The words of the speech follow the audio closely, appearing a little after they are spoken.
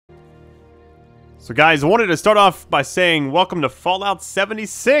So guys, I wanted to start off by saying welcome to Fallout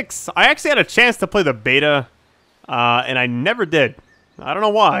 76. I actually had a chance to play the beta, and I never did. I don't know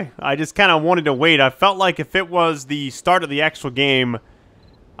why. I just kind of wanted to wait. I felt like if it was the start of the actual game,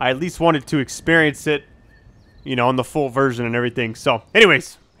 I at least wanted to experience it, you know, on the full version and everything. So,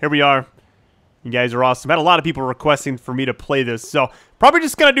 anyways, here we are. You guys are awesome. I had a lot of people requesting for me to play this, so probably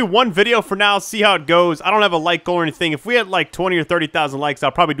just gonna do one video for now, see how it goes. I don't have a like goal or anything. If we had like 20 or 30,000 likes,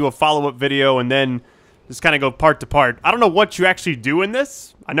 I'll probably do a follow-up video and then just kind of go part to part. I don't know what you actually do in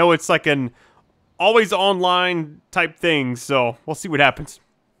this. I know it's like an always online type thing, so we'll see what happens.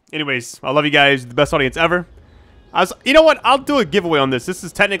 Anyways, I love you guys. The best audience ever. You know what? I'll do a giveaway on this. This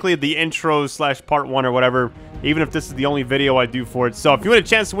is technically the intro / part 1 or whatever, even if this is the only video I do for it. So if you want a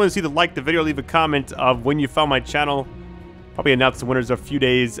chance to win, either like the video, leave a comment of when you found my channel. Probably announce the winners a few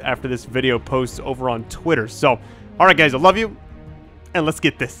days after this video posts over on Twitter. So, alright guys, I love you, and let's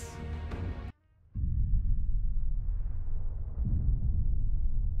get this.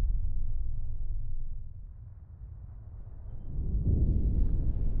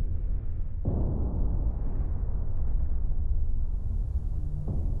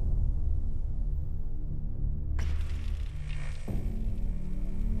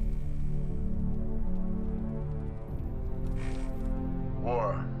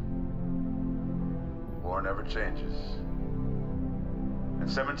 War never changes. In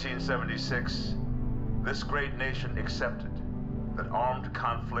 1776, this great nation accepted that armed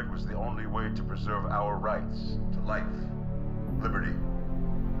conflict was the only way to preserve our rights to life, liberty,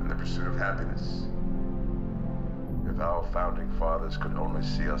 and the pursuit of happiness. If our founding fathers could only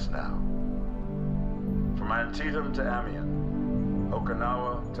see us now. From Antietam to Amiens,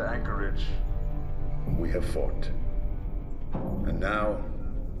 Okinawa to Anchorage, we have fought. And now,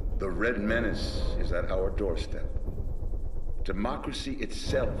 the Red Menace is at our doorstep. Democracy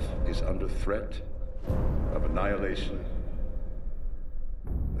itself is under threat of annihilation.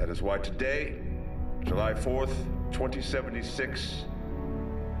 That is why today, July 4th, 2076,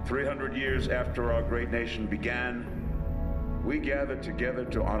 300 years after our great nation began, we gather together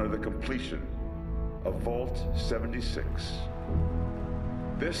to honor the completion of Vault 76.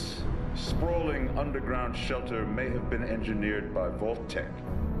 This sprawling underground shelter may have been engineered by Vault Tech,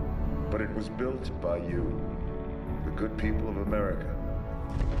 but it was built by you, the good people of America,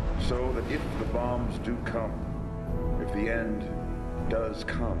 so that if the bombs do come, if the end does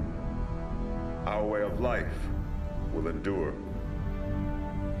come, our way of life will endure.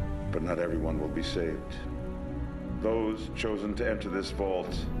 But not everyone will be saved. Those chosen to enter this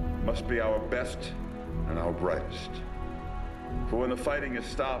vault must be our best and our brightest. For when the fighting is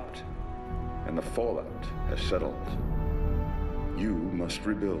stopped and the fallout has settled, you must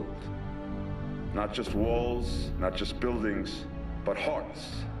rebuild. Not just walls, not just buildings, but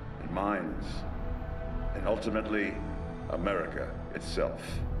hearts and minds, and ultimately, America itself.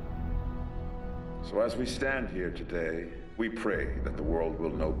 So as we stand here today, we pray that the world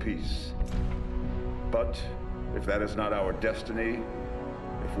will know peace. But if that is not our destiny,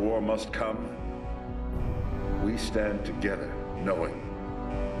 if war must come, we stand together knowing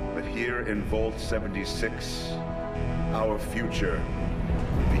that here in Vault 76, our future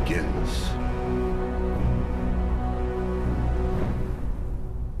begins.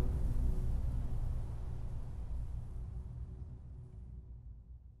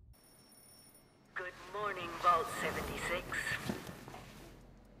 Good morning, Vault 76.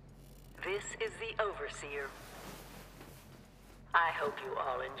 This is the Overseer. I hope you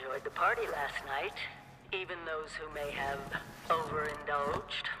all enjoyed the party last night, even those who may have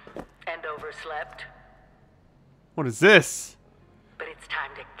overindulged and overslept. What is this? But it's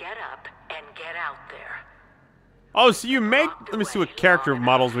time to get up and get out there. Oh, so you make... Let me see what character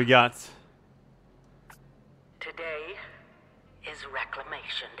models we got. Today is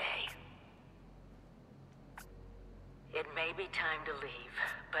Reclamation Day. It may be time to leave,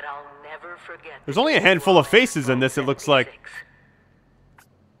 but I'll never forget. There's only a handful of faces in this, it looks like.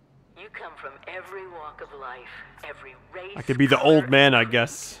 You come from every walk of life, every race. I could be the old man, I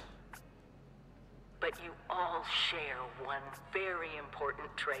guess. But you all share one very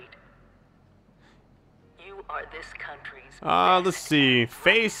important trait. You are this country's Let's see.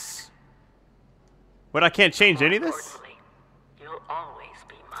 Face. What, I can't change any of this? You'll always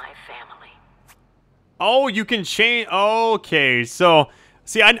be my family. Oh, you can change. Okay, so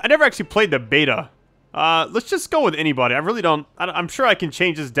see, I never actually played the beta. Let's just go with anybody. I really don't. I'm sure I can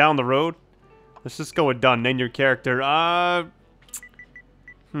change this down the road. Let's just go with done. Name your character. I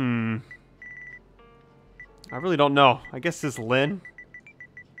really don't know. I guess this Lynn.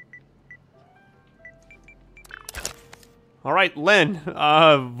 All right, Lynn.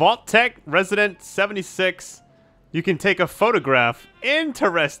 Vault Tech Resident 76. You can take a photograph.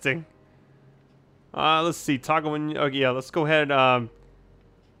 Interesting. Let's see. Toggle when. Oh yeah. Let's go ahead.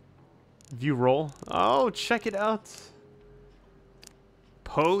 View roll. Oh, check it out.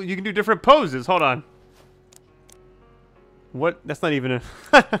 Pose. You can do different poses. Hold on. What? That's not even a.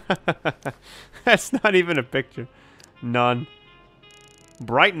 That's not even a picture. None.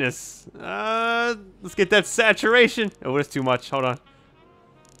 Brightness. Let's get that saturation. Oh, it's too much. Hold on.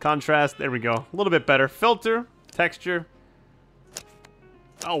 Contrast. There we go. A little bit better. Filter. Texture.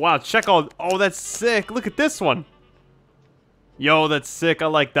 Oh, wow. Check all. Oh, that's sick. Look at this one. Yo, that's sick. I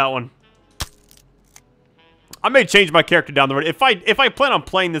like that one. I may change my character down the road. If I plan on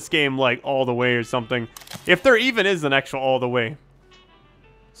playing this game, like, all the way or something. If there even is an actual all the way.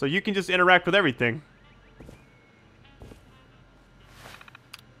 So you can just interact with everything.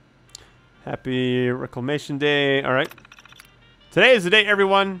 Happy Reclamation Day. All right. Today is the day,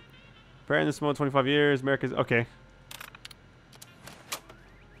 everyone. Preparing this moment 25 years. America's... Okay.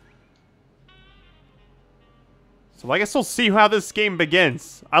 So I guess we'll see how this game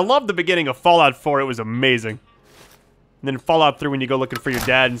begins. I love the beginning of Fallout 4. It was amazing. And then Fallout 3 when you go looking for your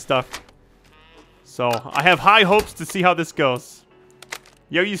dad and stuff. So I have high hopes to see how this goes.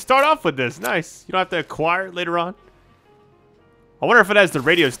 Yo, you start off with this. Nice. You don't have to acquire it later on. I wonder if it has the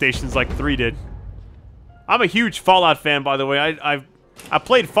radio stations like 3 did. I'm a huge Fallout fan, by the way. I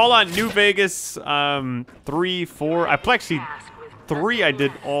played Fallout New Vegas 3, 4. I played actually 3. I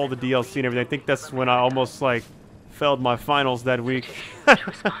did all the DLC and everything. I think that's when I almost like failed my finals that week.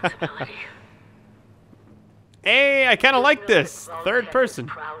 Hey, I kind of like this. Third person.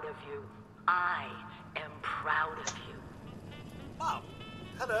 Proud of you. I am proud of you. Mom,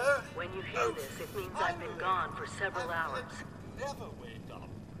 hello. When you hear this, it means I've been gone for several hours. Never wake up.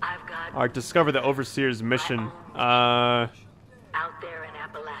 I've got Alright, discover the Overseer's mission. out there in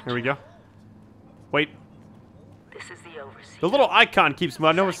Appalachia. Here we go. Wait. This is the Overseer. The little icon keeps moving.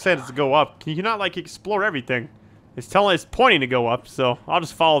 I know it said to go up. Can you not, like, explore everything? It's pointing to go up, so I'll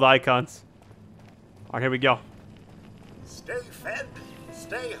just follow the icons. Alright, here we go. Stay fed,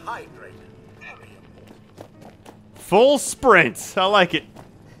 stay hydrated. Very important. Full sprint. I like it.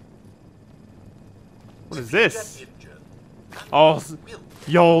 What is this? Oh,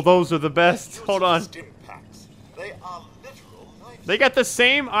 yo, those are the best. Hold on. They are literal life. They got the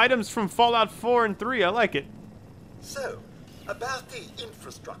same items from Fallout 4 and 3. I like it. So, about the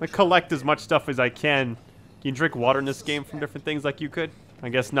infrastructure. I collect as much stuff as I can. Can you drink water in this game from different things like you could? I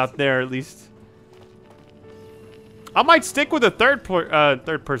guess not there, at least. I might stick with a third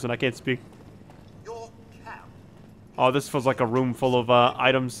person. I can't speak. Your camp. Oh, this feels like a room full of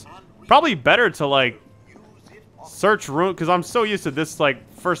items. Probably better to, like, search room, because I'm so used to this,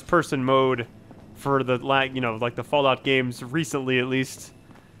 like, first-person mode for the, you know, like the Fallout games recently, at least.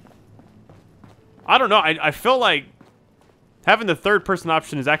 I don't know. I feel like having the third-person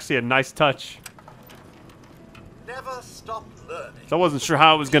option is actually a nice touch. Never stop learning. So I wasn't sure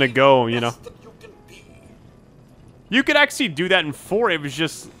how it was gonna go, you know. Best that you can be. You could actually do that in 4. It was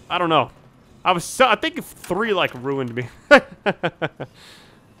just, I don't know. I think 3 like ruined me.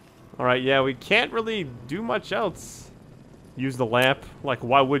 All right, yeah, we can't really do much else. Use the lamp. Like,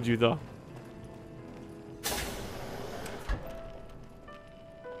 why would you though?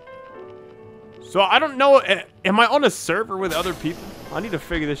 So I don't know. Am I on a server with other people? I need to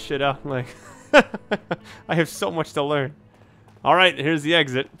figure this shit out. Like, I have so much to learn. All right, here's the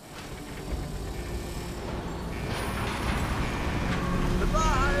exit.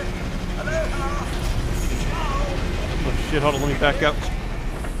 Goodbye. Aloha. Oh shit! Hold on, let me back up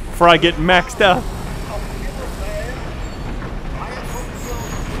before I get maxed out.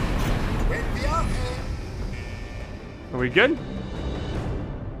 Are we good?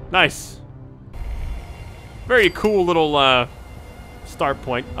 Nice. Very cool little start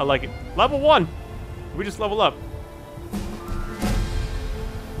point. I like it. Level 1. We just level up.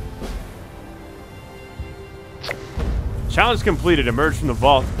 Challenge completed. Emerge from the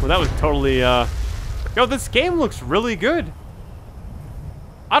vault. Well, that was totally yo, this game looks really good.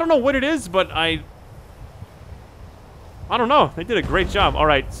 I don't know what it is, but I don't know. They did a great job.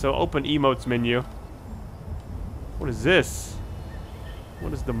 Alright, so open emotes menu. What is this?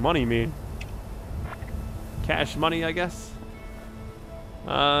 What does the money mean? Cash money, I guess.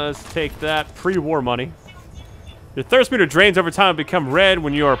 Let's take that. Pre-war money. Your thirst meter drains over time and become red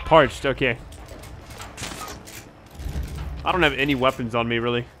when you are parched. Okay. I don't have any weapons on me,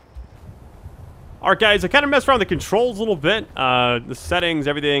 really. Alright, guys, I kind of messed around with the controls a little bit. The settings,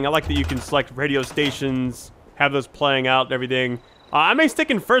 everything. I like that you can select radio stations, have those playing out and everything. I may stick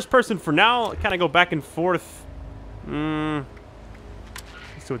in first person for now. Kind of go back and forth Let's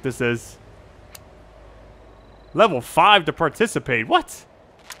see what this is. Level 5 to participate. What?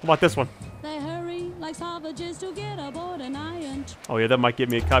 How about this one? They hurry like savages to get aboard an iron. Oh yeah, that might give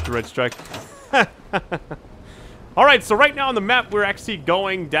me a copyright strike. Alright, so right now on the map, we're actually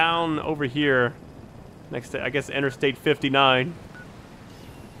going down over here. Next to, I guess, Interstate 59.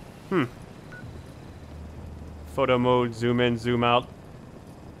 Photo mode, zoom in, zoom out.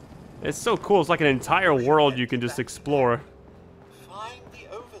 It's so cool. It's like an entire world you can just explore. Find the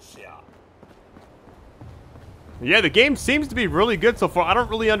overseer. Yeah, the game seems to be really good so far. I don't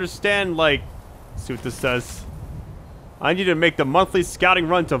really understand, like... Let's see what this says. I need to make the monthly scouting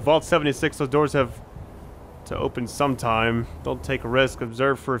run to Vault 76. Those doors have to open sometime. Don't take a risk.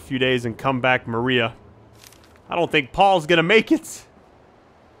 Observe for a few days and come back, Maria. I don't think Paul's gonna make it. So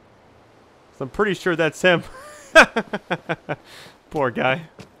I'm pretty sure that's him. Poor guy.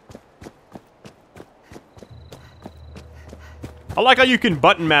 I like how you can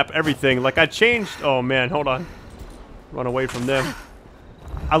button map everything. Like I changed... Oh man, hold on. Run away from them.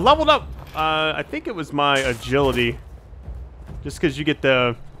 I leveled up, I think it was my agility. Just because you get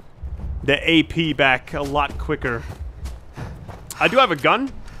the AP back a lot quicker. I do have a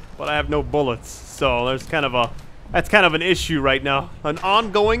gun, but I have no bullets. So there's kind of a... That's kind of an issue right now. An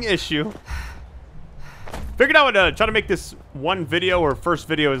ongoing issue. Figured I would try to make this one video or first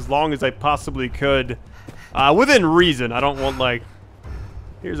video as long as I possibly could. Within reason. I don't want like...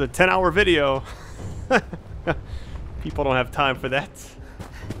 Here's a 10-hour video. People don't have time for that.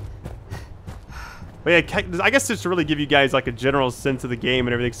 But yeah, I guess just to really give you guys like a general sense of the game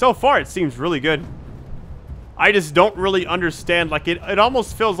and everything. So far, it seems really good. I just don't really understand. Like, it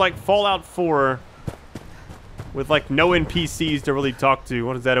almost feels like Fallout 4 with like no NPCs to really talk to.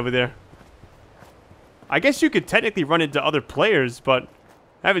 What is that over there? I guess you could technically run into other players, but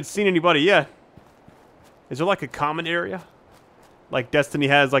I haven't seen anybody yet. Is there like a common area? Like Destiny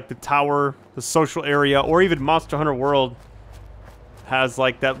has like the tower, the social area, or even Monster Hunter World has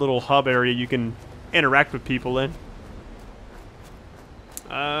like that little hub area you can interact with people in.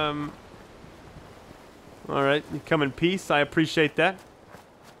 Alright, you come in peace. I appreciate that.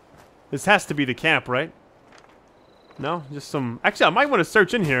 This has to be the camp, right? No? Just some... Actually, I might want to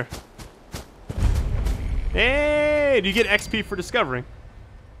search in here. Hey! Do you get XP for discovering?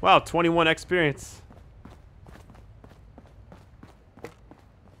 Wow, 21 experience.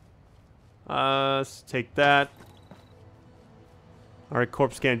 Let's take that. Alright,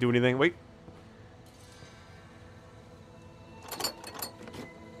 corpse can't do anything. Wait.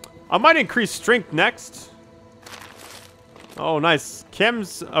 I might increase strength next. Oh, nice.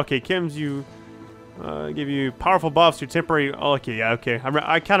 Chems. Okay, Chems, you give you powerful buffs. Your temporary. Oh, okay, yeah, okay.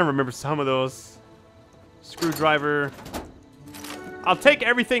 I kind of remember some of those. Screwdriver. I'll take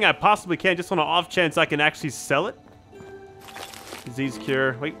everything I possibly can, just on an off chance I can actually sell it. Disease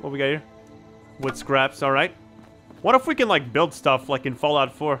cure. Wait, what we got here? Wood scraps. All right. What if we can like build stuff like in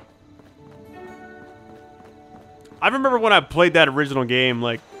Fallout 4? I remember when I played that original game,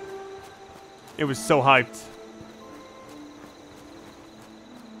 like. It was so hyped.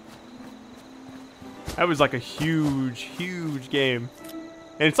 That was like a huge, huge game.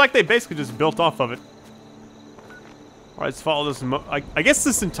 And it's like they basically just built off of it. Alright, let's follow this. I guess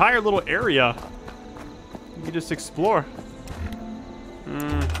this entire little area you can just explore.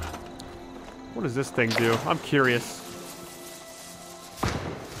 What does this thing do? I'm curious.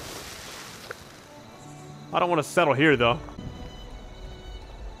 I don't want to settle here, though.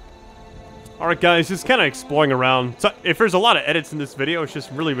 Alright guys, just kind of exploring around. So if there's a lot of edits in this video, it's just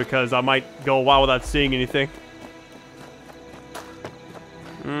really because I might go a while without seeing anything.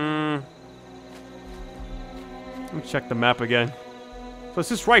 Let me check the map again. So it's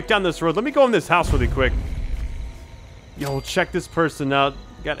just right down this road. Let me go in this house really quick. Yo, check this person out.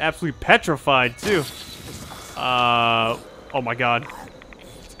 Got absolutely petrified too. Oh my god.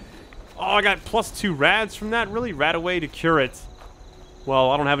 Oh, I got +2 rads from that? Really? Rad away to cure it.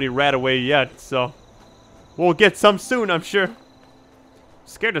 Well, I don't have any rat away yet, so we'll get some soon, I'm sure.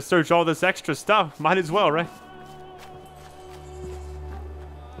 Scared to search all this extra stuff. Might as well, right?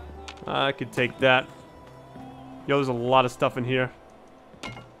 I could take that. Yo, there's a lot of stuff in here.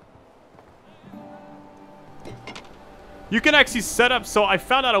 You can actually set up, so I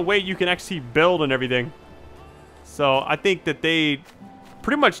found out a way you can actually build and everything. So I think that they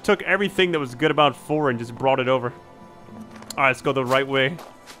pretty much took everything that was good about 4 and just brought it over. Alright, let's go the right way.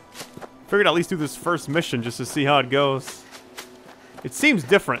 Figured I'd at least do this first mission just to see how it goes. It seems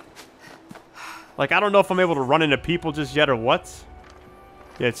different. Like, I don't know if I'm able to run into people just yet or what.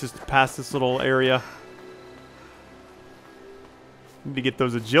 Yeah, it's just past this little area. Need to get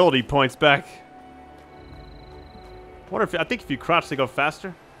those agility points back. Wonder if I think if you crouch, they go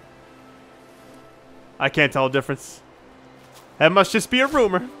faster. I can't tell the difference. That must just be a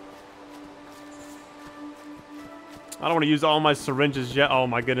rumor. I don't want to use all my syringes yet. Oh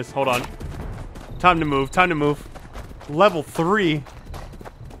my goodness, hold on. Time to move, time to move. Level 3.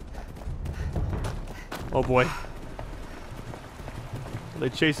 Oh boy. Are they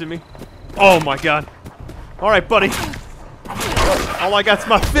chasing me? Oh my god. Alright, buddy. All I got's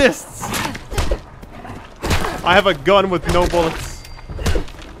my fists. I have a gun with no bullets.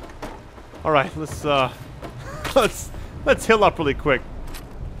 Alright, let's heal up really quick.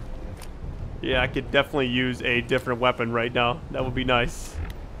 Yeah, I could definitely use a different weapon right now. That would be nice.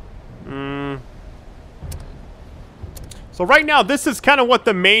 So right now, this is kind of what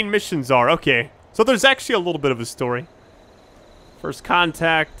the main missions are. Okay. So there's actually a little bit of a story. First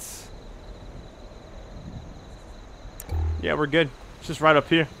contact. Yeah, we're good. It's just right up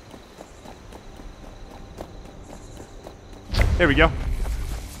here. There we go.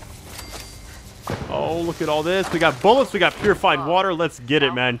 Oh, look at all this. We got bullets. We got purified water. Let's get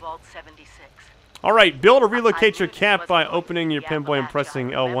it, man. Alright, build or relocate your camp by opening your pinboy and pressing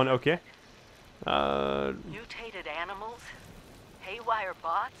L1. Okay. Mutated animals, haywire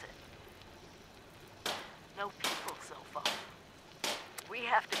bots, no people so far. We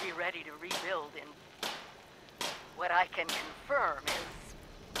have to be ready to rebuild, and what I can confirm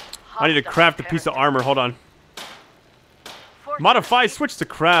is... I need to craft a piece of armor. Hold on. Modify, switch to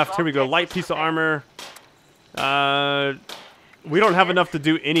craft. Here we go. Light piece of armor. We don't have enough to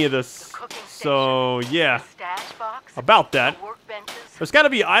do any of this. So, yeah. About that. There's got to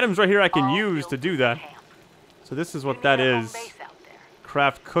be items right here I can use to do that. So this is what that is.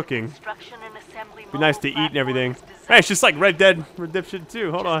 Craft cooking. Be nice to eat and everything. Hey, it's just like Red Dead Redemption 2.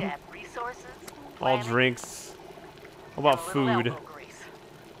 Hold on. All drinks. How about food?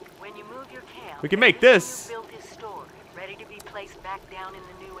 We can make this.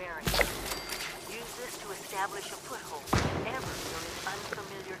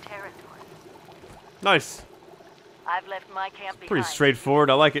 Nice. I've left my camp behind. Pretty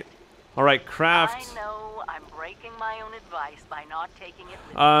straightforward. I like it. All right, craft. I know I'm breaking my own advice by not taking it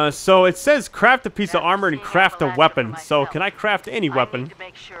with so it says craft a piece of armor and craft a weapon. So can I craft any weapon?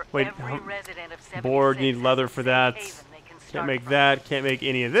 Wait, board, need leather for that. Can't make that. Can't make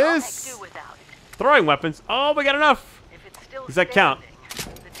any of this. Throwing weapons. Oh, we got enough. Does that count?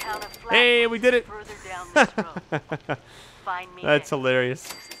 Hey, we did it. That's hilarious.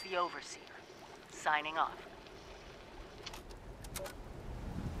 This is the overseer. Signing off.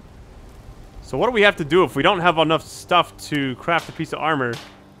 So what do we have to do if we don't have enough stuff to craft a piece of armor?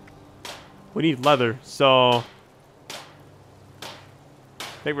 We need leather, so...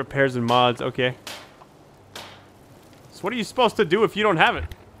 Make repairs and mods, okay. So what are you supposed to do if you don't have it?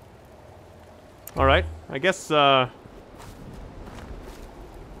 Alright, I guess, guess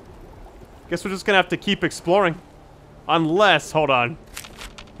we're just gonna have to keep exploring. Unless, hold on.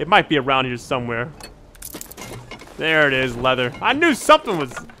 It might be around here somewhere. There it is, leather. I knew something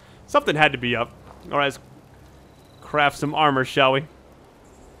had to be up. Alright, let's craft some armor, shall we?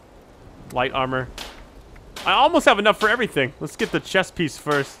 Light armor. I almost have enough for everything. Let's get the chest piece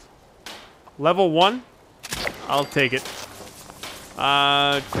first. Level 1? I'll take it.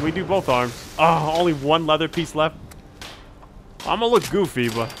 Can we do both arms? Oh, only one leather piece left. I'm gonna look goofy,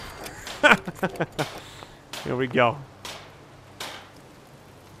 but... Here we go.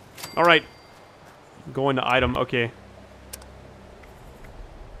 Alright. Going to item, okay.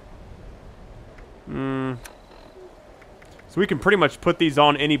 So we can pretty much put these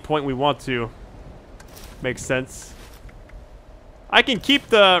on any point we want to. Makes sense. I can keep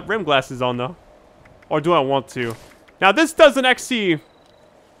the rim glasses on though. Or do I want to? Now this doesn't actually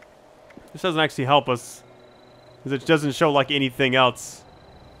help us. Because it doesn't show like anything else.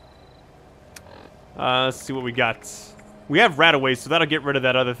 Let's see what we got. We have rataways, so that'll get rid of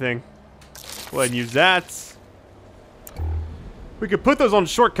that other thing. Go ahead and use that. We could put those on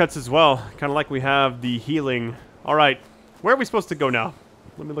shortcuts as well. Kind of like we have the healing. Alright. Where are we supposed to go now?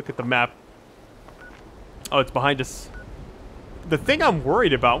 Let me look at the map. Oh, it's behind us. The thing I'm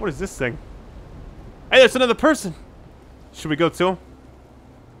worried about, what is this thing? Hey, there's another person. Should we go to him?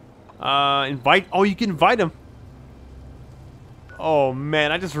 Invite. Oh, you can invite him. Oh,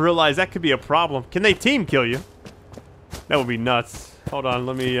 man. I just realized that could be a problem. Can they team kill you? That would be nuts. Hold on.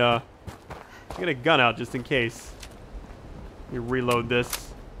 Let me get a gun out just in case. Let me reload this.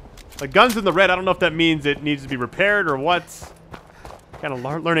 The gun's in the red. I don't know if that means it needs to be repaired or what. Kind of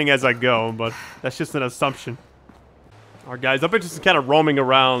learning as I go, but that's just an assumption. Alright, guys. I've been just kind of roaming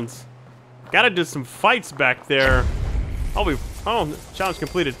around. Gotta do some fights back there. Oh, challenge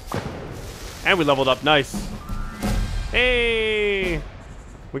completed. And we leveled up. Nice. Hey!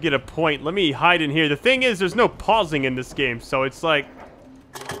 We get a point. Let me hide in here. The thing is, there's no pausing in this game, so it's like...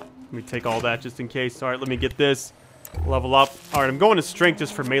 Let me take all that just in case. Alright, let me get this. Level up. Alright, I'm going to strength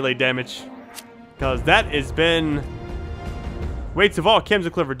just for melee damage. Because that has been... Weights of all chems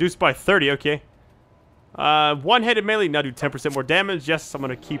and cliff reduced by 30, okay. One-headed melee, now do 10% more damage. Yes, I'm going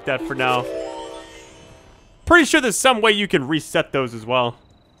to keep that for now. Pretty sure there's some way you can reset those as well.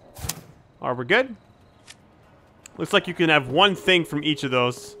 Are we good? Looks like you can have one thing from each of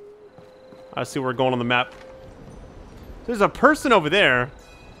those. I see where we're going on the map. There's a person over there,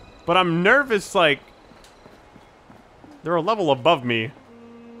 but I'm nervous, like... They're a level above me.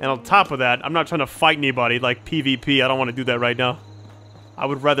 And on top of that, I'm not trying to fight anybody, like PvP. I don't want to do that right now. I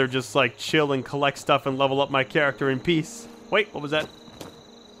would rather just, like, chill and collect stuff and level up my character in peace. Wait, what was that?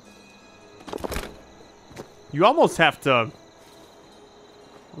 You almost have to...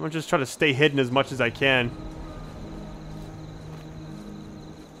 I'm gonna just try to stay hidden as much as I can.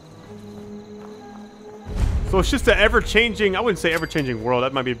 So it's just an ever-changing... I wouldn't say ever-changing world.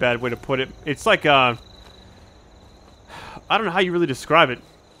 That might be a bad way to put it. It's like a... I don't know how you really describe it.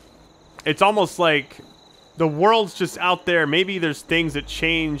 It's almost like the world's just out there. Maybe there's things that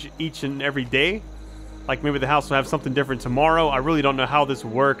change each and every day. Like maybe the house will have something different tomorrow. I really don't know how this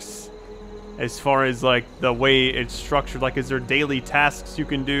works as far as like the way it's structured. Like is there daily tasks you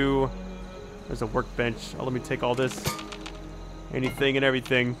can do? There's a workbench. Oh, let me take all this. Anything and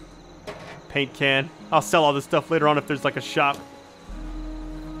everything. Paint can. I'll sell all this stuff later on if there's like a shop.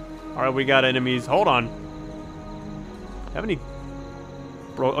 Alright, we got enemies. Hold on. Have any...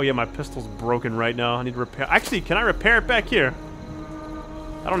 Oh yeah, my pistol's broken right now. I need to repair... Actually, can I repair it back here?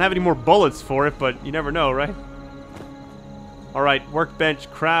 I don't have any more bullets for it, but you never know, right? Alright,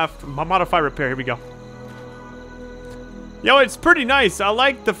 workbench, craft, modify, repair. Here we go. Yo, it's pretty nice. I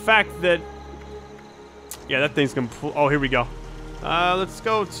like the fact that... Yeah, that thing's gonna... Oh, here we go. Let's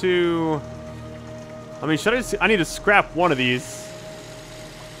go to... I mean, should I need to scrap one of these.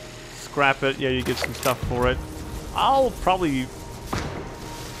 Scrap it. Yeah, you get some stuff for it. I'll probably...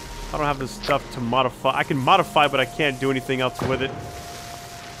 I don't have the stuff to modify. I can modify, but I can't do anything else with it.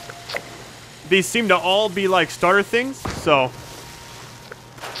 These seem to all be like starter things, so...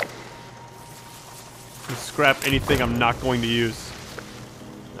 Scrap anything I'm not going to use.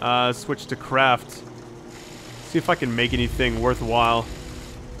 Switch to craft. See if I can make anything worthwhile.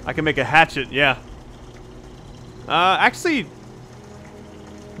 I can make a hatchet, yeah. Actually...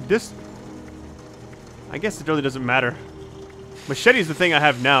 This... I guess it really doesn't matter. Machete is the thing I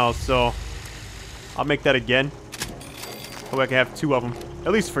have now, so I'll make that again. Hope I can have two of them,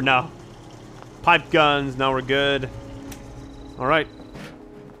 at least for now. Pipe guns, now we're good. All right.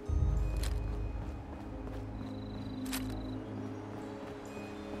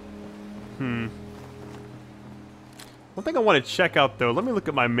 One thing I want to check out though. Let me look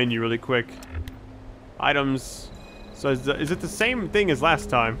at my menu really quick. Items. So is it the same thing as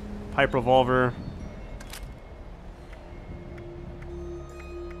last time? Pipe revolver.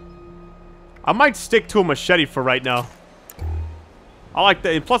 I might stick to a machete for right now. I like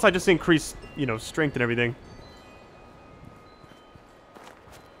that. Plus, I just increased, you know, strength and everything.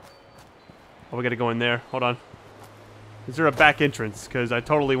 Oh, we gotta go in there. Hold on. Is there a back entrance? Because I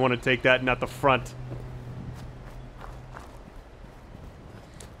totally want to take that, not the front.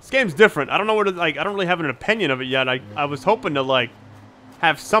 This game's different. I don't know where to, like, I don't really have an opinion of it yet. I was hoping to, like,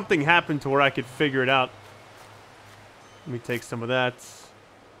 have something happen to where I could figure it out. Let me take some of that.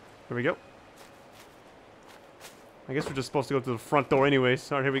 Here we go. I guess we're just supposed to go to the front door anyways.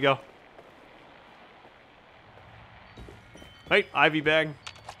 Alright, here we go. Hey, Ivy bag.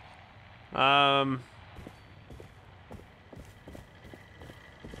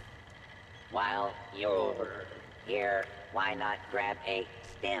 While you're here, why not grab a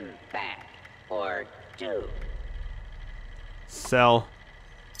stim pack or two? Sell.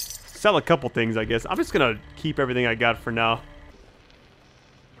 Sell a couple things, I guess. I'm just gonna keep everything I got for now.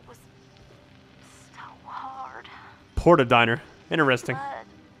 It was so hard. Porta diner. Interesting. Blood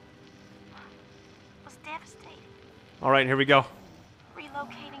was devastating. Alright, here we go.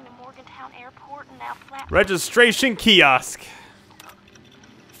 Relocating to Morgantown Airport and now flat. Registration kiosk.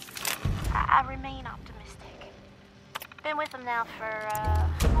 I remain optimistic. Been with them now for,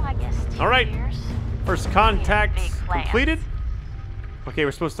 well, I guess 2 Alright. years. First contact Big plans. completed. Okay,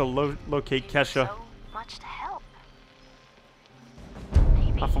 we're supposed to locate Kesha. So much to help.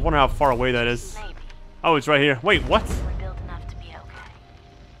 I wonder how far away that is. Maybe Oh, it's right here. Wait, what? we're built enough to be okay.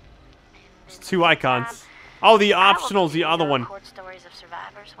 There's two icons. Oh, the optional's the other one. Record stories of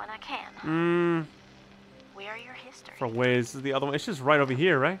survivors when I can. We are your history. For ways, this is the other one. It's just right over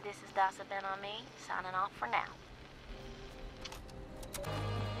here, right? This is Dasa Ben on me, signing off for now.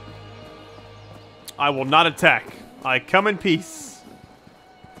 I will not attack. I come in peace.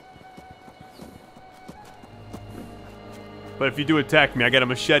 But if you do attack me, I got a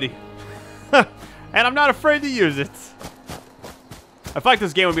machete. And I'm not afraid to use it. I feel like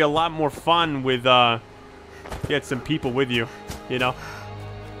this game would be a lot more fun with, you had some people with you, you know?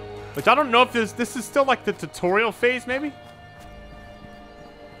 Which I don't know if this is still like the tutorial phase, maybe?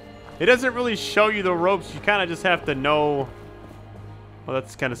 It doesn't really show you the ropes. You kind of just have to know. Oh,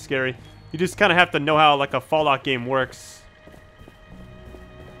 that's kind of scary. You just kind of have to know how like a Fallout game works.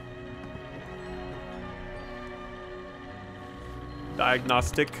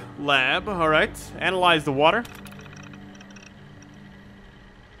 Diagnostic lab. All right. Analyze the water.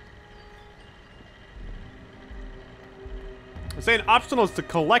 I'm saying optional is to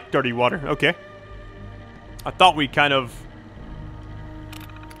collect dirty water. Okay. I thought we kind of...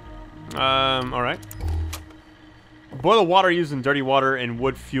 alright. Boil the water using dirty water and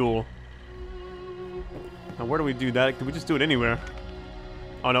wood fuel. Now, where do we do that? Can we just do it anywhere?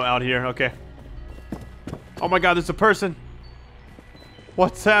 Oh, no, out here. Okay. Oh, my God, there's a person.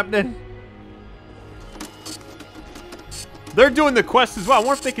 What's happening? They're doing the quest as well. I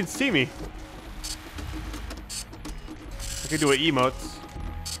wonder if they can see me. I could do an emote.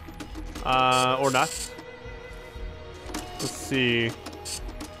 Or not. Let's see.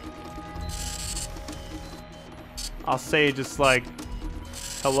 I'll say just like,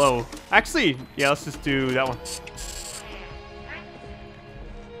 hello. Actually, yeah, let's just do that one.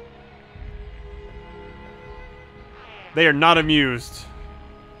 They are not amused.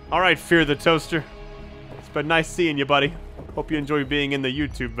 Alright, Fear the Toaster. It's been nice seeing you, buddy. Hope you enjoy being in the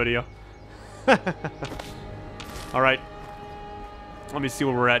YouTube video. Alright. Let me see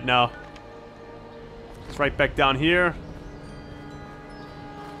where we're at now. It's right back down here.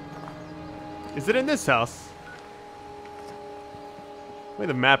 Is it in this house? Where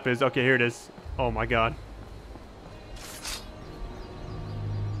the map is. Okay, here it is. Oh my God.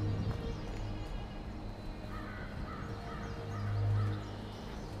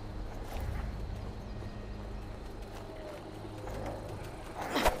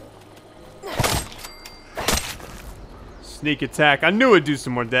 Sneak attack. I knew it'd do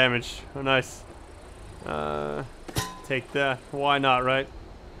some more damage. Oh, nice. Take that. Why not, right?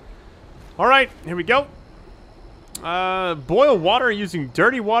 Alright, here we go. Boil water using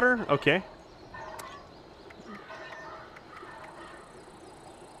dirty water. Okay.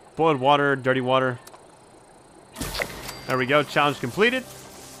 Boiled water, dirty water. There we go. Challenge completed.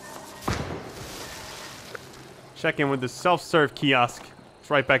 Check in with the self-serve kiosk. It's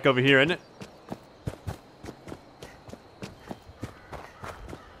right back over here, isn't it?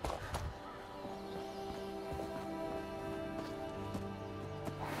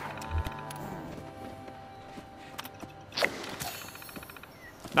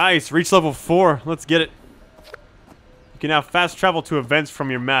 Nice, reach level 4. Let's get it. You can now fast travel to events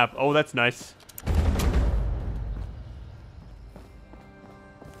from your map. Oh, that's nice.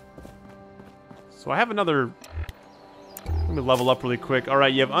 So I have another... Let me level up really quick.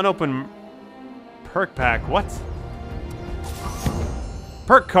 Alright, you have unopened perk pack. What?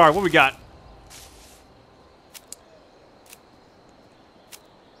 Perk card, what we got?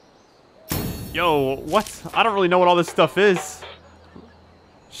 Yo, what? I don't really know what all this stuff is.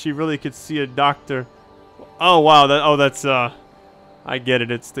 She really could see a doctor. Oh wow, that's I get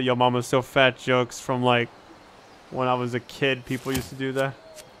it. It's the "Yo Mama's So Fat" jokes from like when I was a kid. People used to do that.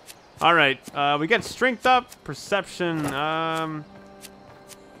 All right, we got strength up, perception,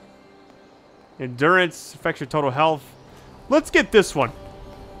 endurance, affects your total health. Let's get this one.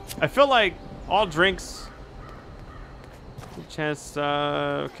 I feel like all drinks. Chance.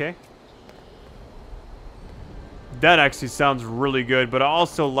 Okay. That actually sounds really good, but I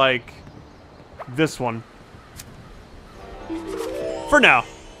also like this one. For now.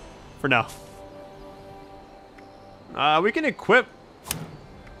 For now. We can equip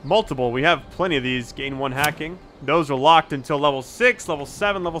multiple. We have plenty of these. Gain 1 hacking. Those are locked until level 6, level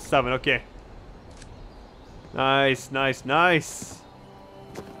 7, level 7. Okay. Nice, nice, nice.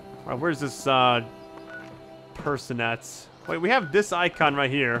 Alright, where's this person at? Wait, we have this icon right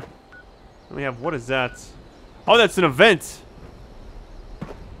here. And we have, what is that? Oh, that's an event.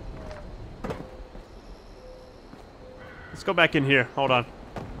 Let's go back in here. Hold on.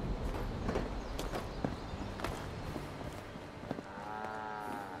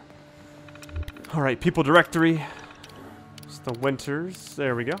 All right, people directory. It's the Winters.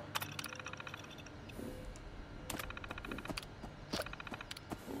 There we go.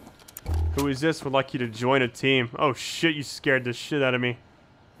 Who is this? Would like you to join a team. Oh shit, you scared the shit out of me.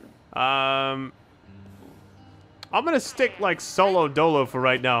 I'm gonna stick like solo dolo for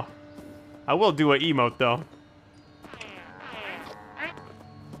right now. I will do an emote though.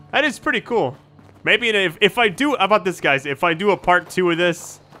 That is pretty cool. Maybe if I do, how about this, guys? If I do a part 2 of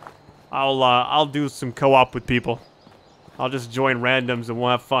this, I'll do some co-op with people. I'll just join randoms and we'll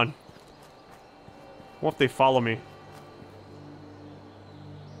have fun. What if they follow me?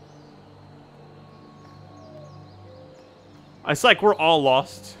 It's like we're all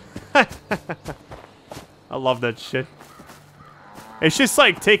lost. I love that shit. It's just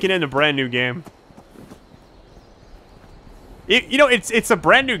like taking in a brand new game. You know, it's a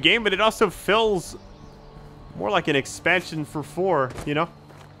brand new game, but it also feels more like an expansion for 4, you know?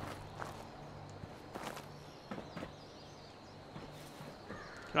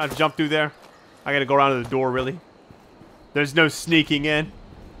 Can I jump through there? I gotta go around to the door, really? There's no sneaking in.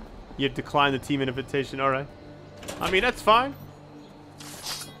 You have declined the team invitation, alright. I mean, that's fine.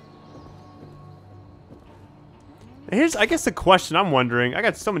 Here's, I guess, the question I'm wondering. I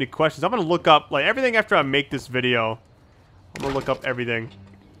got so many questions. I'm gonna look up, like, everything after I make this video. I'm gonna look up everything.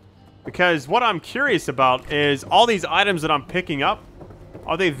 Because what I'm curious about is all these items that I'm picking up,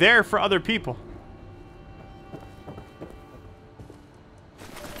 are they there for other people?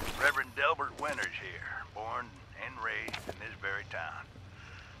 Reverend Delbert Winters here, born and raised in this very town.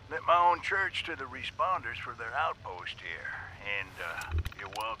 Lit my own church to the responders for their outpost here, and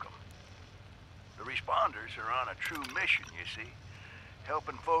you're welcome. The responders are on a true mission, you see,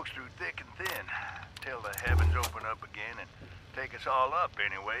 helping folks through thick and thin, till the heavens open up again and take us all up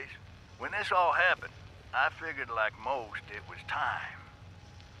anyways. When this all happened, I figured like most it was time.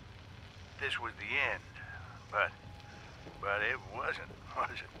 This was the end, but it wasn't,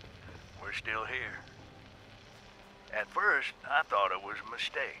 was it? We're still here. At first, I thought it was a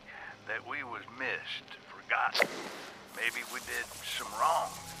mistake, that we was missed, forgotten. Maybe we did some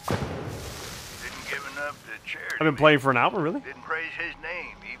wrong. Didn't give enough to charity. I've been playing for an hour, really? Didn't praise his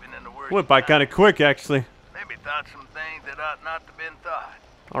name, even in the worst. Went by kind of quick, actually. Maybe thought some things that ought not to been thought.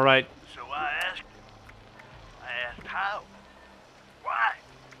 All right. So I asked how? Why?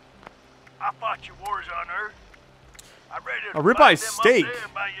 I fought your wars on Earth. I ready to A ribeye fight them up steak. there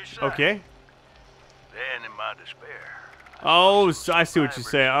by your side. Okay. Then in my despair, Oh, so I see what you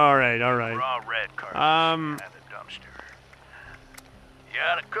say. All right, all right. raw red carcasses at the dumpster. You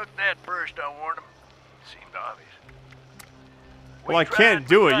gotta cook that first, I warned him. Seemed obvious. Well, I can't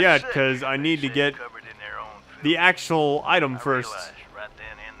do it yet because I need to get the actual item first. Right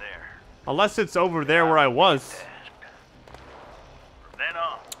then and there. Unless it's over there where I was. From then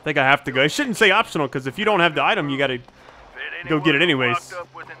on, I think I have to go. It shouldn't say optional because if you don't have the item, you gotta go get it anyways. So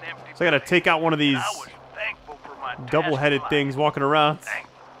I gotta take out one of these double-headed things walking around.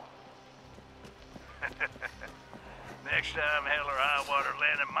 Next time hell or high water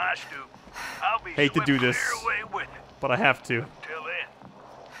land in my stoop, I'll be Hate to do this, clear away with it. but I have to. Till then,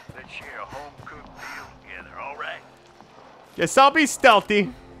 let's share a home-cooked meal together, all right? Guess I'll be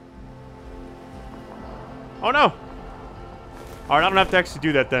stealthy. Oh no. Alright, I don't have to actually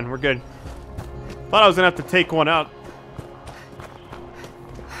do that then. We're good. Thought I was gonna have to take one out.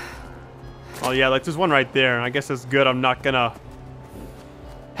 Oh yeah, like there's one right there. I guess that's good. I'm not gonna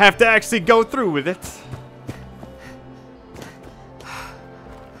have to actually go through with it.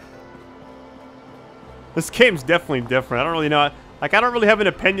 This game's definitely different. I don't really know. Like, I don't really have an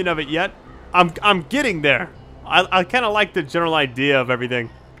opinion of it yet. I'm getting there. I kind of like the general idea of everything.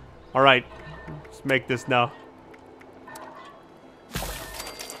 All right, let's make this now.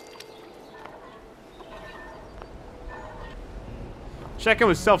 Check in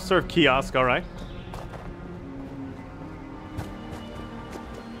with self-serve kiosk. All right.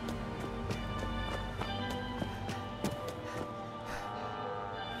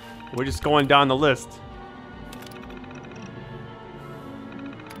 We're just going down the list.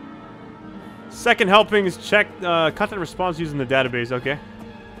 Second helping is check content response using the database. Okay.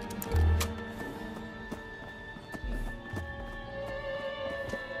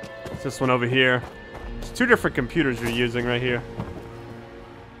 It's this one over here. It's two different computers you're using right here.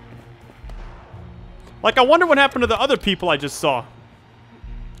 Like, I wonder what happened to the other people I just saw.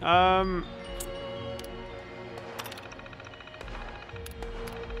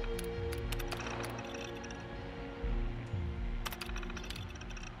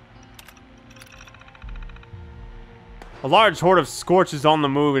 A large horde of Scorch is on the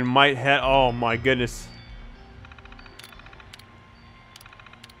move and might head... Oh my goodness.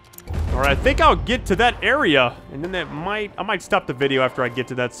 Alright, I think I'll get to that area. And then that might... I might stop the video after I get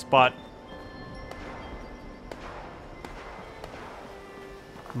to that spot.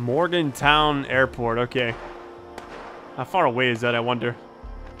 Morgantown Airport, okay. How far away is that, I wonder?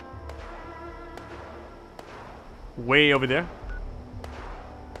 way over there.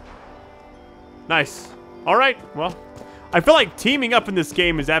 Nice. Alright, well, I feel like teaming up in this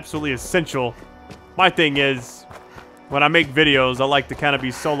game is absolutely essential. My thing is, when I make videos, I like to kind of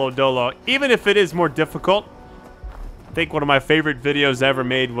be solo dolo, even if it is more difficult. I think one of my favorite videos I ever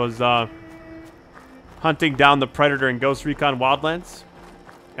made was hunting down the Predator in Ghost Recon Wildlands.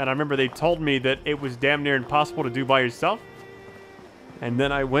 And I remember they told me that it was damn near impossible to do by yourself. And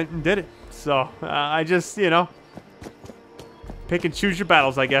then I went and did it. So, I just, you know, pick and choose your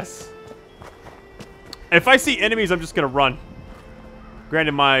battles, I guess. If I see enemies, I'm just going to run.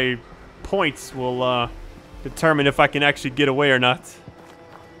 Granted, my points will determine if I can actually get away or not.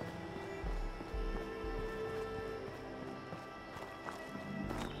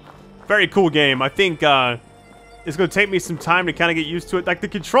 Very cool game. I think it's going to take me some time to kind of get used to it. Like, the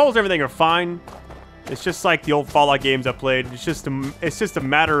controls and everything are fine. It's just like the old Fallout games I played. It's just a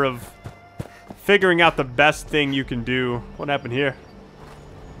matter of figuring out the best thing you can do. What happened here?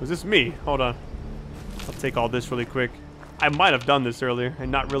 Was this me? Hold on. I'll take all this really quick. I might have done this earlier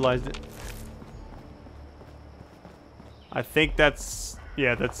and not realized it. I think that's...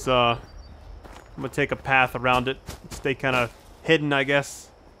 yeah, that's... I'm gonna take a path around it. Stay kind of hidden, I guess.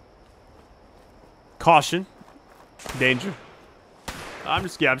 Caution. Danger. I'm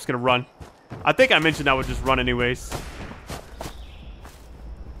just gonna run. I think I mentioned I would just run anyways.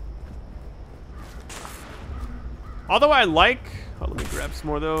 Although I like... oh, let me grab some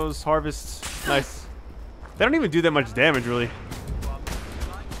more of those. Harvest. Nice. They don't even do that much damage, really.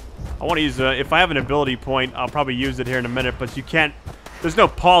 I want to use... if I have an ability point, I'll probably use it here in a minute, but you can't... there's no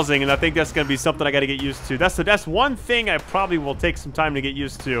pausing, and I think that's going to be something I got to get used to. That's one thing I probably will take some time to get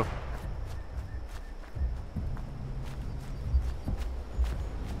used to.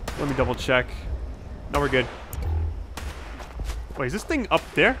 Let me double check. No, we're good. Wait, is this thing up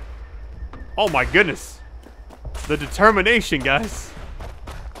there? Oh my goodness. The determination, guys.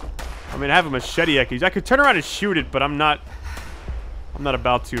 I mean, I have a machete I could use. I could turn around and shoot it, but I'm not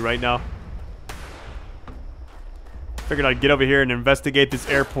about to right now. Figured I'd get over here and investigate this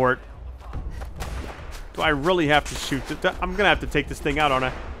airport. Do I really have to shoot it? I'm gonna have to take this thing out, aren't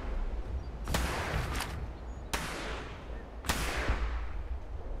I?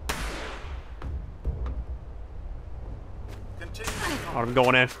 Oh, I'm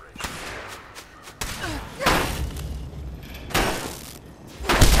going in.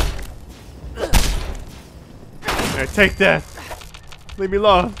 There, take that. Leave me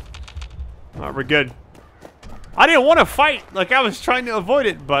alone. Alright, we're good. I didn't want to fight. Like, I was trying to avoid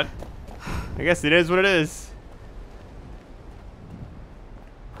it, but I guess it is what it is.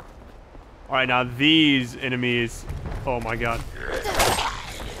 Alright, now these enemies. Oh my god.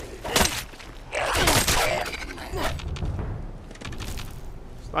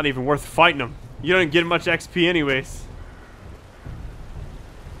 It's not even worth fighting them. You don't get much XP anyways.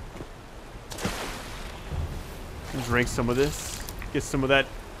 Drink some of this. Get some of that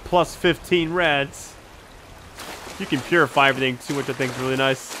plus 15 rads. You can purify everything too, which I think is really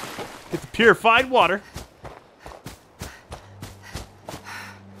nice. Get the purified water.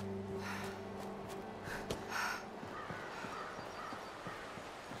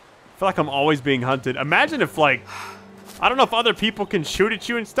 I feel like I'm always being hunted. Imagine if, like, I don't know if other people can shoot at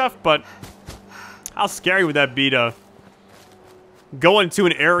you and stuff, but how scary would that be to go into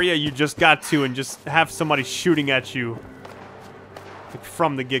an area you just got to and just have somebody shooting at you, like,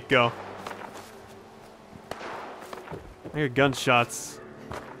 from the get-go. I hear gunshots.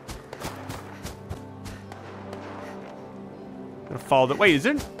 Gonna follow the... wait, is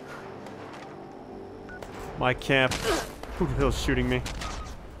it? My camp. Who the hell's shooting me?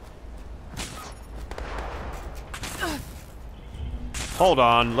 Hold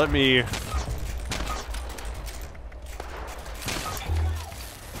on, let me...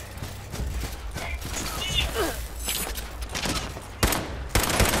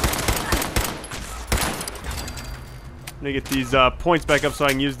 let me get these points back up so I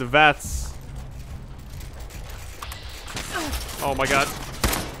can use the VATS. Oh my god.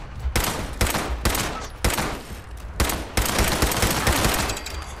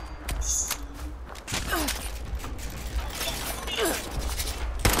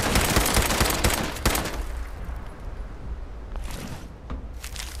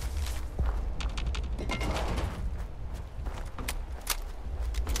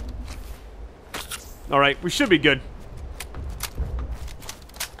 Alright, we should be good.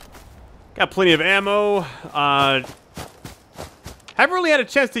 Got plenty of ammo. Haven't really had a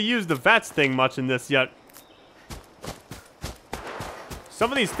chance to use the VATS thing much in this yet.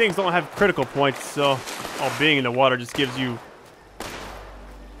 Some of these things don't have critical points, so being in the water just gives you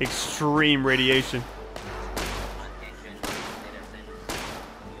extreme radiation.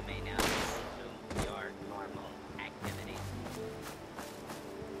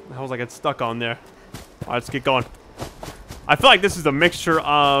 hell's I get stuck on there? Alright, let's get going. I feel like this is a mixture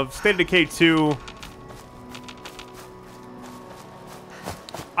of State of Decay 2.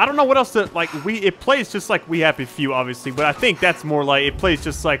 I don't know what else to, like, it plays just like We Happy Few, obviously, but I think that's more like, it plays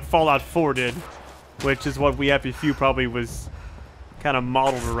just like Fallout 4 did, which is what We Happy Few probably was kind of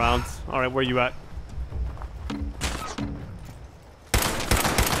modeled around. Alright, where you at?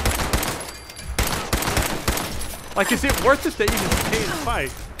 Like, is it worth it to even stay and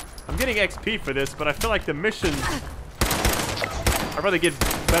fight? I'm getting XP for this, but I feel like the missions, I'd rather get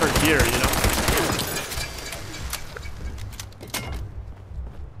better gear, you know?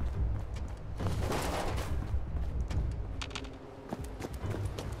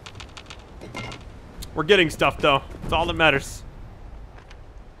 We're getting stuff, though. That's all that matters.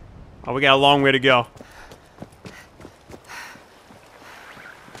 Oh, we got a long way to go.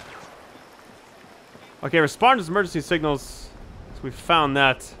 Okay, respond to emergency signals. So we found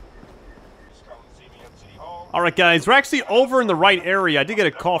that. Alright, guys. We're actually over in the right area. I did get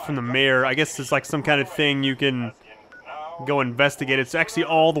a call from the mayor. I guess it's like some kind of thing you can go investigate. It's actually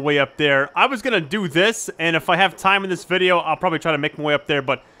all the way up there. I was going to do this, and if I have time in this video, I'll probably try to make my way up there,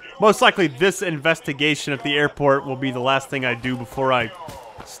 but most likely this investigation at the airport will be the last thing I do before I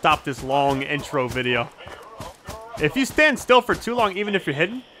stop this long intro video. If you stand still for too long, even if you're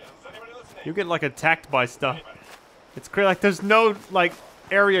hidden, you get like attacked by stuff. It's crazy. Like there's no like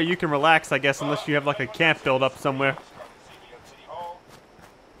area you can relax, I guess, unless you have like a camp build up somewhere.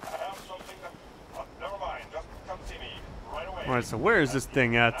 Alright, so where is this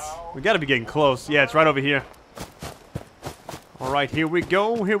thing at? We gotta be getting close. Yeah, it's right over here. Alright, here we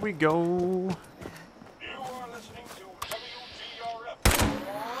go, here we go.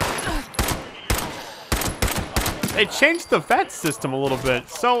 They changed the VAT system a little bit,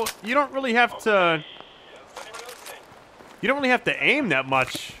 so you don't really have to aim that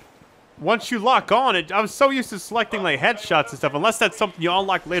much. Once you lock on it, I was so used to selecting like headshots and stuff, unless that's something you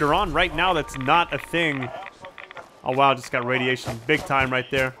unlock later on. Right now, that's not a thing. Oh wow, just got radiation big time right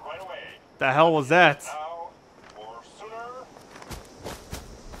there. The hell was that?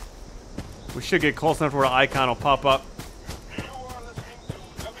 We should get close enough where an icon will pop up.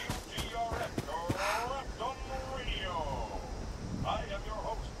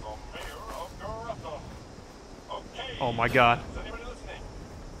 Oh my god.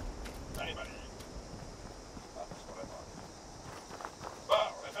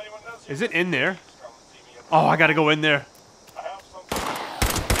 Is it in there? Oh, I gotta go in there.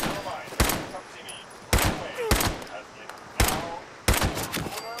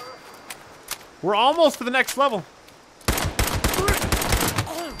 We're almost to the next level.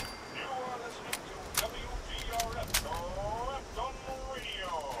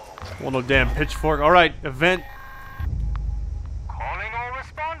 Well, no damn pitchfork. All right, event. Calling all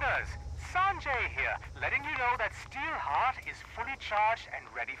responders. Sanjay here, letting you know that Steelheart is fully charged and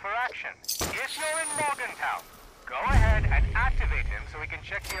ready for action. If you're in Morgantown, go ahead and activate him so we can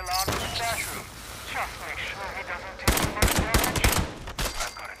check the alarm in the stash room. Just make sure he doesn't take too much damage.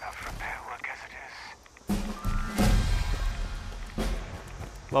 I've got enough repair work as it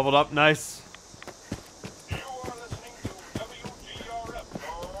is. Leveled up, nice. You are listening to WGRF,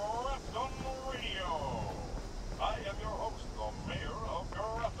 Grafton Radio. I am your host, the Mayor of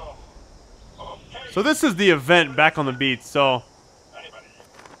Grafton. Okay. So this is the event back on the beach, so Anybody?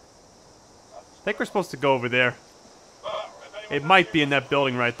 I think we're supposed to go over there. It might be in that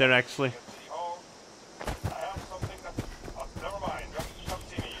building right there, actually. I have something that... never mind. Just come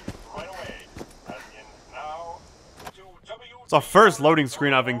see me right away. As in now to It's the first loading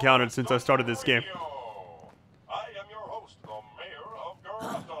screen I've encountered since I started this game. I am your host, the Mayor of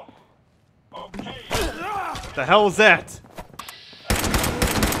Grafton. Okay. What the hell is that?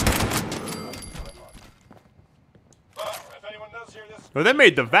 If anyone does hear this, Well, they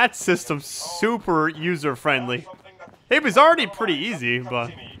made the VAT system super user-friendly. something that It was already pretty easy,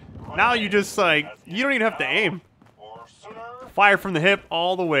 but now you just, like, you don't even have to aim. or sooner. Fire from the hip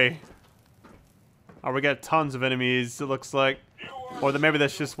all the way. Oh, we got tons of enemies, it looks like. Or maybe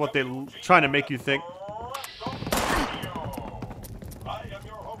that's just what they're trying to make you think.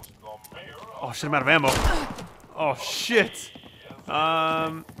 Oh, shit, I'm out of ammo. Oh, shit.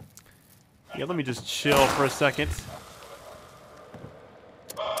 Yeah, let me just chill for a second. If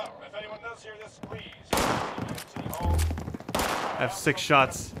anyone does hear this, please. I have 6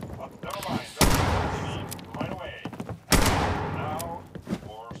 shots. Never mind. Right away. Now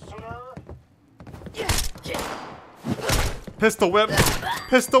or sooner. Pistol whip.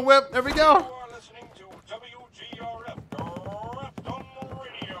 Pistol whip. There we go. You are listening to WGRF, Grafton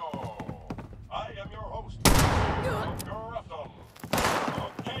Radio. I am your host, Grafton.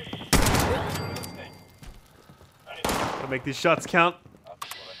 Okay. make these shots count.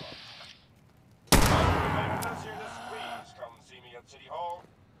 If anyone does hear this, please come see me at City Hall.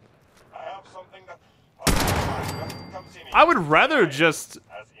 I have something that... come see me. I would rather just...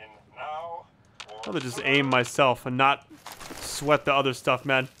 As in now, I'd rather just aim myself and not sweat the other stuff,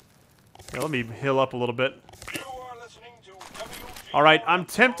 man. Here, let me heal up a little bit. you are listening to WG. Alright, I'm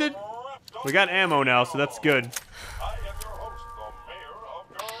tempted. We got ammo now, so that's good. I am your host, the mayor of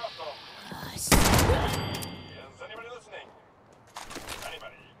Gotham. Is anybody listening?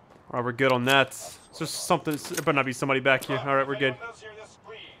 Anybody? Alright, we're good on that. It's just something. It better not be somebody back here. Alright, we're good. If anyone does hear this,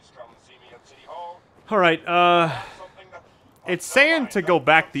 please come see me at City Hall. Alright, Something that... it's saying to go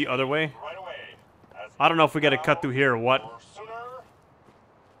back the other way. right away. As I don't know if we gotta cut through here or what. or sooner.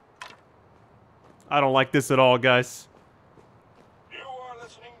 I don't like this at all, guys. You are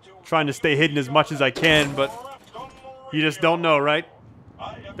listening to Trying to stay hidden as much as I can, but you just don't know, right?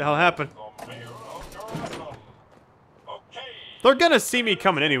 What the hell happened? the mayor of Gotham. Okay. They're gonna see me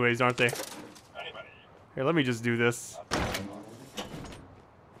coming anyways, aren't they? Anybody? Here, let me just do this.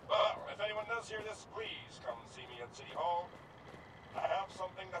 Well, if anyone does hear this, please come see me at City Hall. I have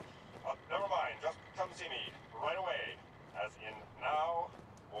something that... never mind, just come see me right away. As in now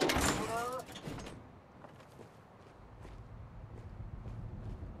or sooner.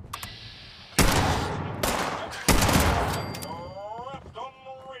 Repton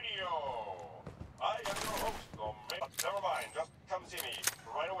Radio. I am your host, the mayor. Never mind, just come see me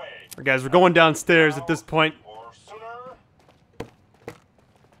right away. Alright, guys, we're going downstairs at this point. Or sooner.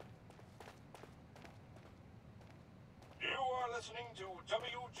 You are listening to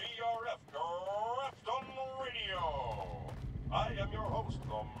WGRF Grafton Radio. I am your host,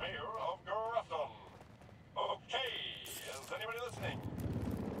 the mayor of Grafton. Okay, is anybody listening?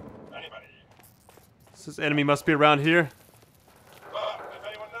 Anybody? This enemy must be around here. If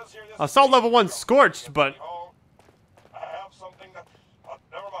anyone does hear this, I saw level 1 scorched, but I have something that...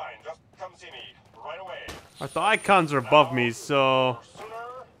 never mind, just come see me right away. the icons are above me, so Sooner.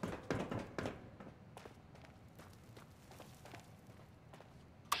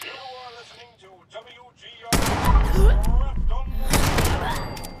 You are listening to WGR Grafton.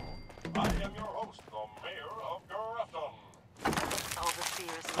 I am your host, the mayor of Grafton. All the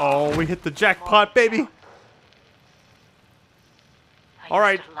fears. oh, we hit the jackpot, baby. I All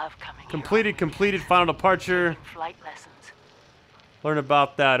right. used to love coming here. Completed, final departure. Taking flight lessons. Learn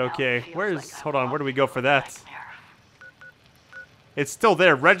about that. Now it Okay, feels where's? like I'm Hold on, where do we go for walking that? a nightmare. It's still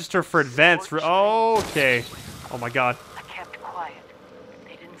there. Register for advance. Okay. Oh my God. I kept quiet.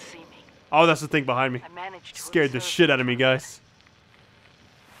 They didn't see me. Oh, that's the thing behind me. I managed to Scared the observe shit out of me, guys.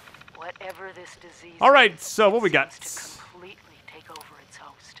 whatever this disease. All right, so what we got? seems to completely take over its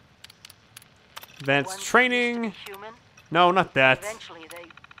host. Advanced Ones that used to training. be human, No, not that. eventually they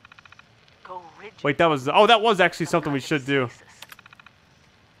go rigid. Wait, that was. Oh, that was actually Some something we kind of should do. stasis.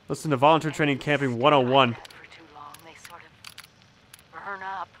 Listen to Volunteer Training Camping Stay 101. like that for too long, they sort of burn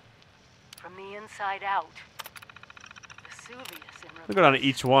up from the inside out. Vesuvius in We'll go down to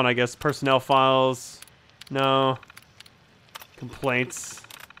each one, I guess. Personnel files. No. Complaints.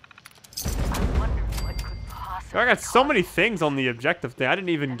 I wonder what could possibly I got so cause many it. things on the objective thing. I didn't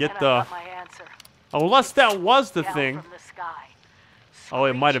even And get then I the. got my answer. Unless that was the Down thing. from the sky. Oh,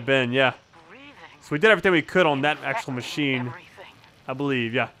 it might have been, yeah. Breathing. So we did everything we could on that actual Threatening machine, everything. I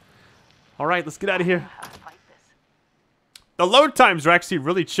believe, yeah. All right, let's get out of here. How to fight this. The load times are actually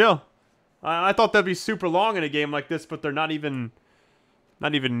really chill. I thought they'd be super long in a game like this, but they're not even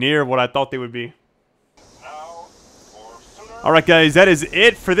near what I thought they would be. Now or sooner. All right, guys, that is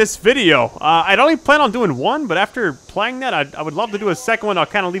it for this video. I'd only plan on doing one, but after playing that, I would love to do a second one. I'll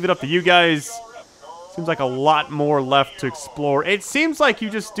kind of leave it up to you guys. Seems like a lot more left to explore. It seems like you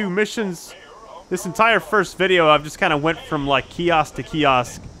just do missions. This entire first video, I've just kind of went from like kiosk to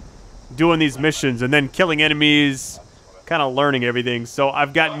kiosk, doing these missions and then killing enemies, kind of learning everything. So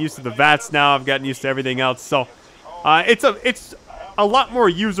I've gotten used to the VATS now. I've gotten used to everything else. So it's a lot more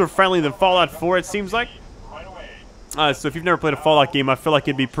user-friendly than Fallout 4, it seems like. So if you've never played a Fallout game, I feel like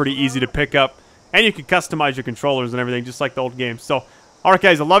it'd be pretty easy to pick up. And you can customize your controllers and everything, just like the old games. So, alright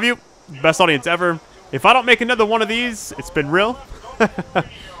guys, I love you. Best audience ever. If I don't make another one of these, it's been real.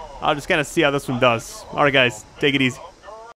 I'll just kind of see how this one does. Alright guys, take it easy.